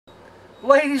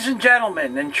Ladies and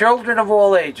gentlemen, and children of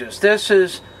all ages, this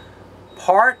is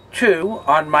part 2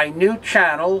 on my new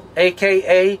channel,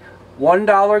 aka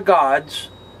 $1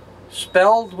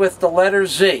 spelled with the letter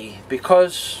Z,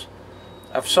 because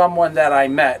of someone that I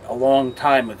met a long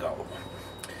time ago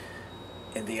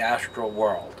in the astral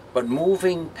world. But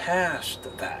moving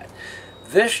past that,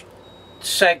 this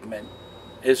segment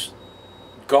is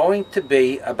going to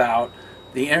be about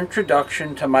the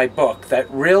introduction to my book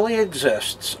that really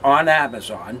exists on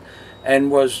Amazon and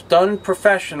was done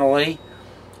professionally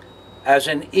as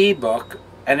an ebook,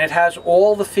 and it has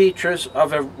all the features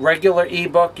of a regular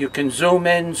ebook. You can zoom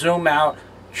in, zoom out,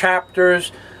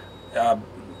 chapters,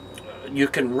 you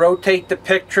can rotate the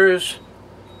pictures,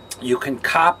 you can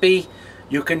copy,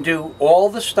 you can do all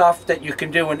the stuff that you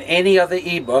can do in any other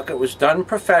ebook. It was done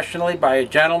professionally by a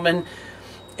gentleman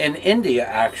in India,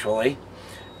 actually,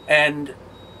 and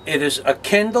it is a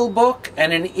Kindle book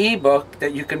and an ebook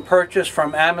that you can purchase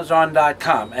from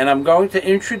Amazon.com. And I'm going to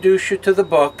introduce you to the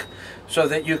book so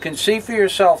that you can see for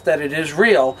yourself that it is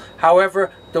real.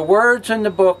 However, the words in the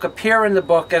book appear in the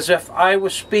book as if I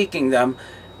was speaking them,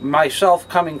 myself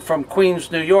coming from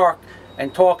Queens, New York,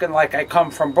 and talking like I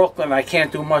come from Brooklyn. I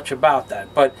can't do much about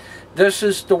that. But this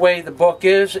is the way the book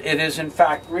is. It is in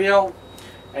fact real.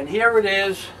 And here it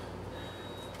is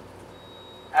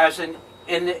as in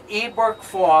the ebook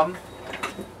form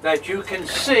that you can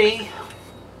see.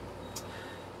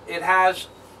 It has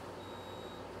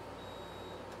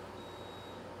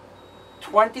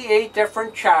 28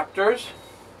 different chapters.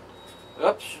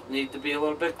 Oops, need to be a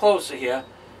little bit closer here.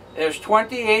 There's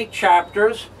 28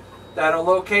 chapters that are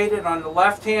located on the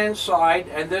left hand side,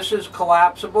 and this is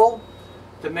collapsible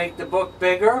to make the book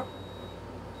bigger.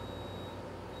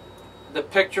 The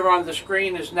picture on the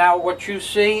screen is now what you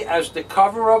see as the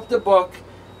cover of the book,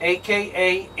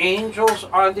 aka Angels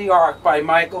on the Ark by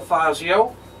Michael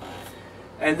Fazio.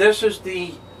 And this is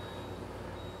the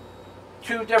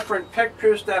two different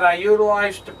pictures that I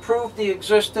utilized to prove the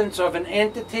existence of an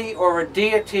entity or a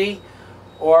deity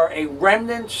or a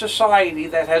remnant society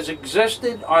that has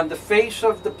existed on the face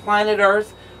of the planet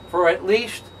Earth for at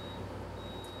least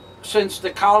since the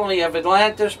colony of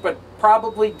Atlantis, but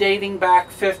probably dating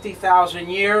back 50,000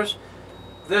 years.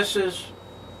 This is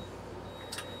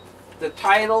the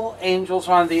title, Angels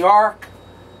on the Ark,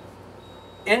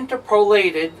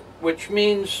 interpolated, which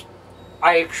means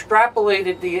I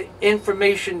extrapolated the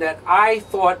information that I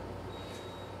thought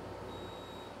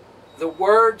the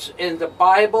words in the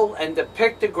Bible and the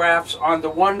pictographs on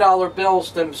the $1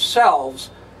 bills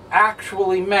themselves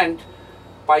actually meant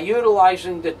by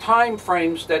utilizing the time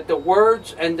frames that the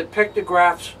words and the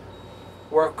pictographs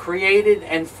were created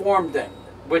and formed in,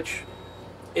 which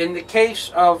in the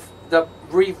case of the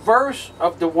reverse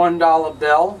of the $1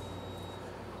 bill,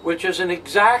 which is an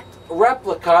exact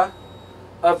replica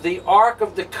of the Ark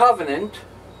of the Covenant,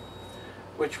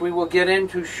 which we will get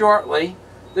into shortly.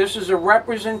 This is a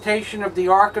representation of the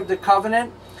Ark of the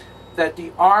Covenant, that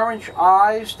the orange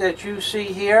eyes that you see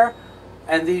here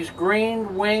and these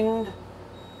green winged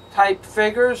type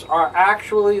figures are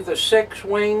actually the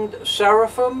 6-winged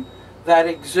seraphim that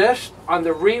exist on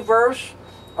the reverse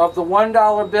of the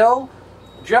 $1 bill,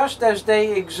 just as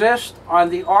they exist on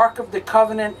the Ark of the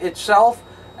Covenant itself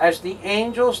as the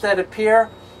angels that appear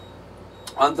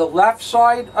on the left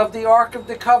side of the Ark of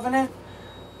the Covenant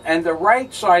and the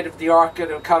right side of the Ark of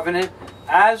the Covenant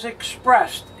as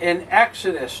expressed in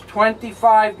Exodus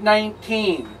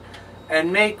 25:19,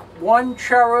 and make one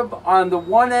cherub on the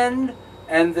one end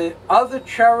and the other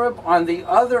cherub on the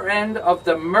other end of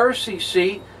the mercy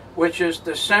seat, which is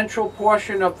the central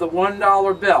portion of the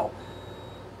 $1 bill.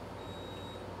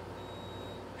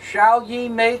 Shall ye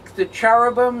make the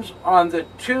cherubims on the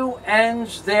two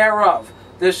ends thereof.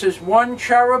 This is one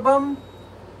cherubim,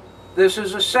 this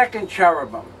is a second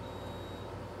cherubim.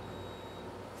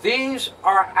 These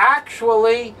are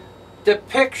actually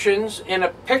depictions in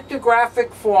a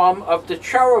pictographic form of the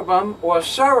cherubim or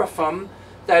seraphim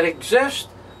that exist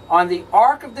on the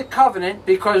Ark of the Covenant,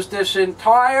 because this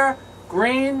entire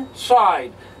green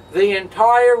side, the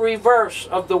entire reverse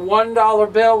of the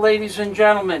 $1 bill, ladies and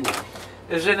gentlemen,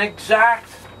 is an exact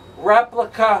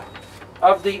replica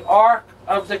of the Ark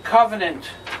of the Covenant.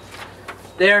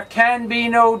 There can be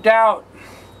no doubt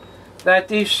that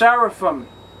these seraphim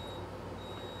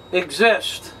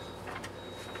exist.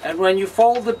 And when you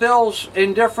fold the bills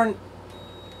in different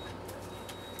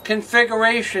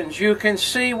configurations, you can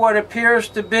see what appears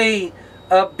to be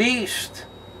a beast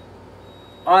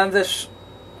on this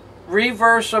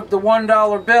reverse of the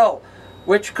 $1 bill,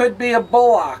 which could be a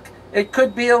bullock, it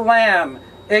could be a lamb,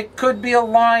 it could be a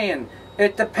lion.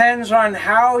 It depends on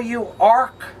how you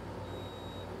arc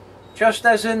just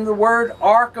as in the word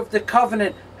Ark of the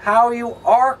Covenant, how you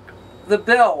arc the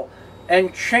bill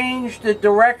and change the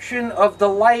direction of the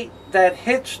light that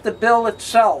hits the bill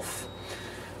itself.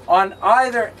 On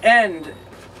either end,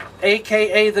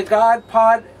 aka the God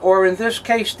pod, or in this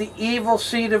case the evil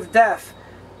seed of death,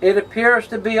 it appears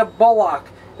to be a bullock.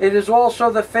 It is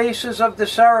also the faces of the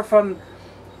seraphim,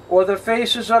 or the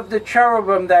faces of the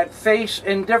cherubim that face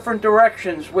in different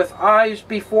directions with eyes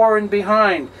before and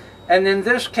behind. And in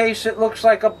this case it looks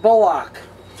like a bullock.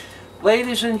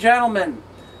 Ladies and gentlemen,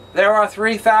 there are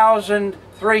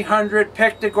 3,300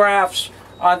 pictographs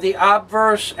on the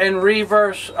obverse and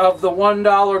reverse of the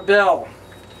 $1 bill.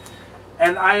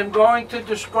 And I am going to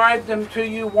describe them to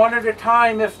you one at a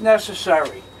time if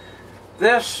necessary.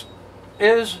 This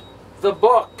is the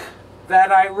book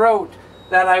that I wrote,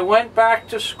 that I went back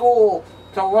to school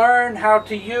to learn how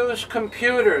to use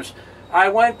computers. I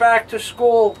went back to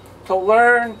school to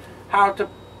learn how to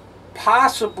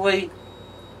possibly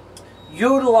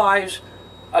utilize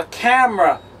a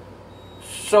camera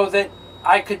so that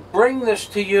I could bring this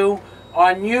to you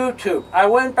on YouTube. I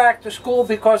went back to school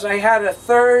because I had a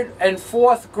 3rd and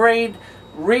 4th grade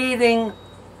reading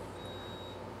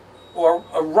or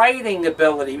a writing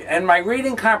ability, and my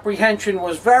reading comprehension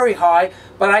was very high,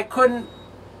 but I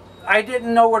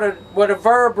didn't know what a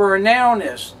verb or a noun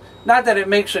is. Not that it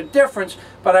makes a difference,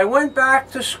 but I went back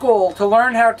to school to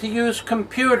learn how to use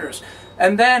computers.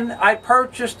 And then I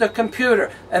purchased a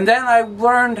computer. And then I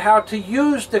learned how to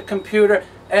use the computer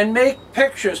and make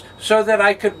pictures so that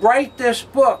I could write this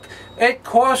book. It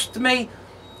cost me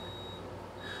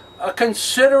a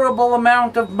considerable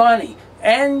amount of money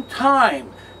and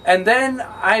time. And then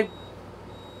I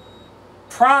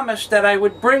promised that I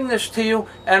would bring this to you,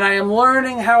 and I am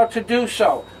learning how to do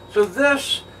so. So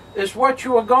this is what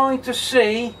you are going to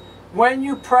see when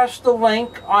you press the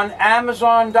link on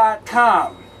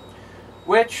Amazon.com,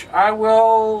 which I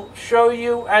will show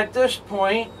you at this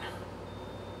point.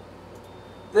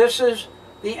 This is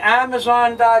the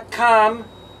Amazon.com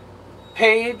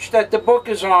page that the book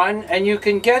is on, and you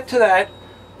can get to that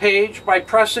page by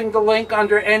pressing the link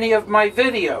under any of my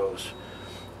videos.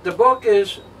 The book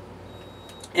is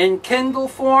in Kindle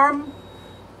form,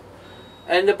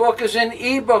 and the book is in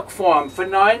ebook form for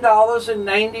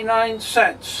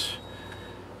 $9.99.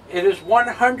 It is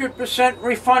 100%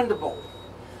 refundable.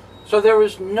 So there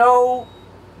is no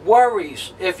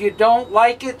worries. If you don't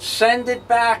like it, send it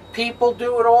back. People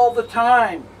do it all the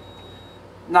time.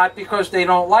 Not because they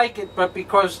don't like it, but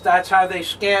because that's how they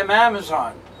scam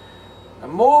Amazon. Now,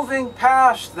 moving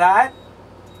past that,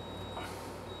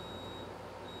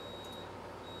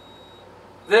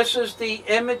 this is the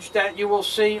image that you will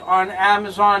see on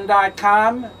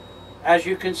Amazon.com. As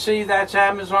you can see, that's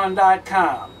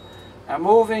Amazon.com. Now,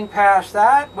 moving past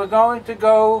that, we're going to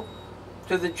go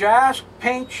to the Jazz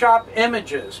Paint Shop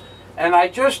images. And I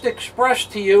just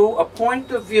expressed to you a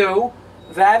point of view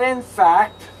that, in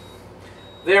fact,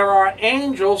 there are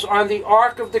angels on the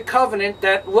Ark of the Covenant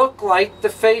that look like the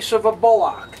face of a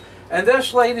bullock. And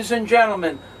this, ladies and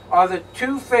gentlemen, are the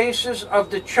 2 faces of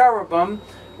the cherubim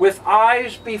with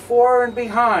eyes before and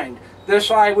behind. This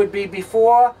eye would be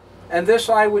before, and this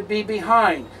eye would be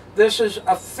behind. This is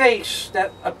a face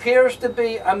that appears to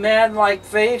be a man-like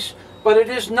face, but it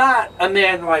is not a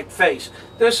man-like face.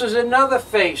 This is another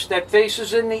face that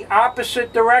faces in the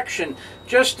opposite direction,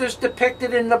 just as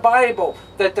depicted in the Bible,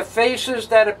 that the faces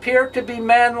that appear to be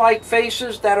man-like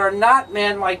faces that are not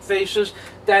man-like faces,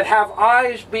 that have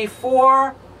eyes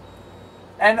before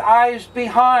and eyes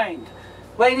behind.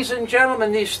 Ladies and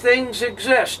gentlemen, these things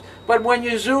exist, but when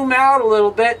you zoom out a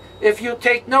little bit, if you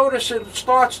take notice, it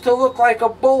starts to look like a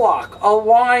bullock, a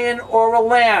lion, or a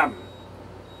lamb.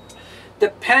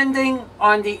 Depending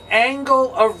on the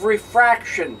angle of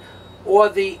refraction or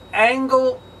the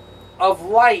angle of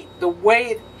light, the way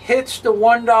it hits the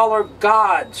 $1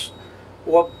 gods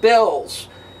or bills,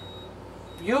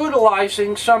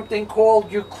 utilizing something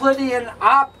called Euclidean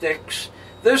optics,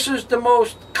 this is the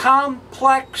most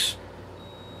complex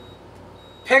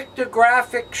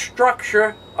pictographic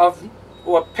structure of,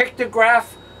 or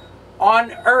pictograph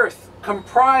on Earth,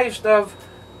 comprised of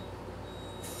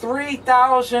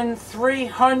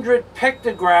 3,300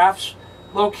 pictographs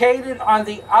located on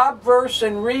the obverse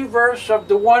and reverse of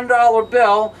the $1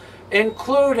 bill,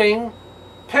 including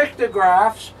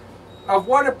pictographs of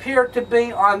what appear to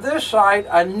be on this side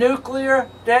a nuclear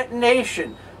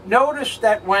detonation. Notice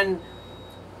that when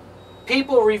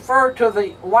people refer to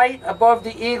the light above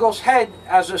the eagle's head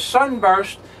as a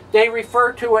sunburst, they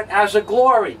refer to it as a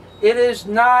glory. It is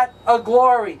not a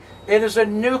glory. It is a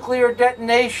nuclear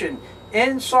detonation.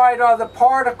 Inside are the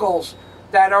particles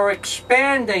that are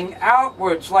expanding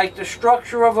outwards like the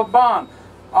structure of a bomb.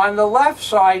 On the left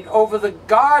side, over the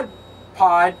God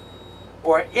pod,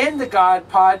 or in the God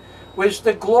pod, was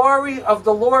the glory of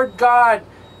the Lord God.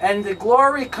 And the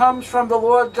glory comes from the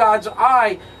Lord God's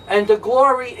eye, and the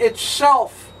glory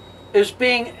itself is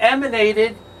being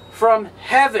emanated from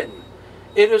heaven.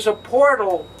 It is a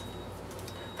portal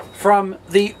from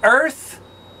the earth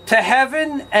to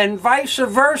heaven and vice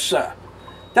versa.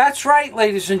 That's right,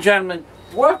 ladies and gentlemen.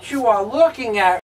 What you are looking at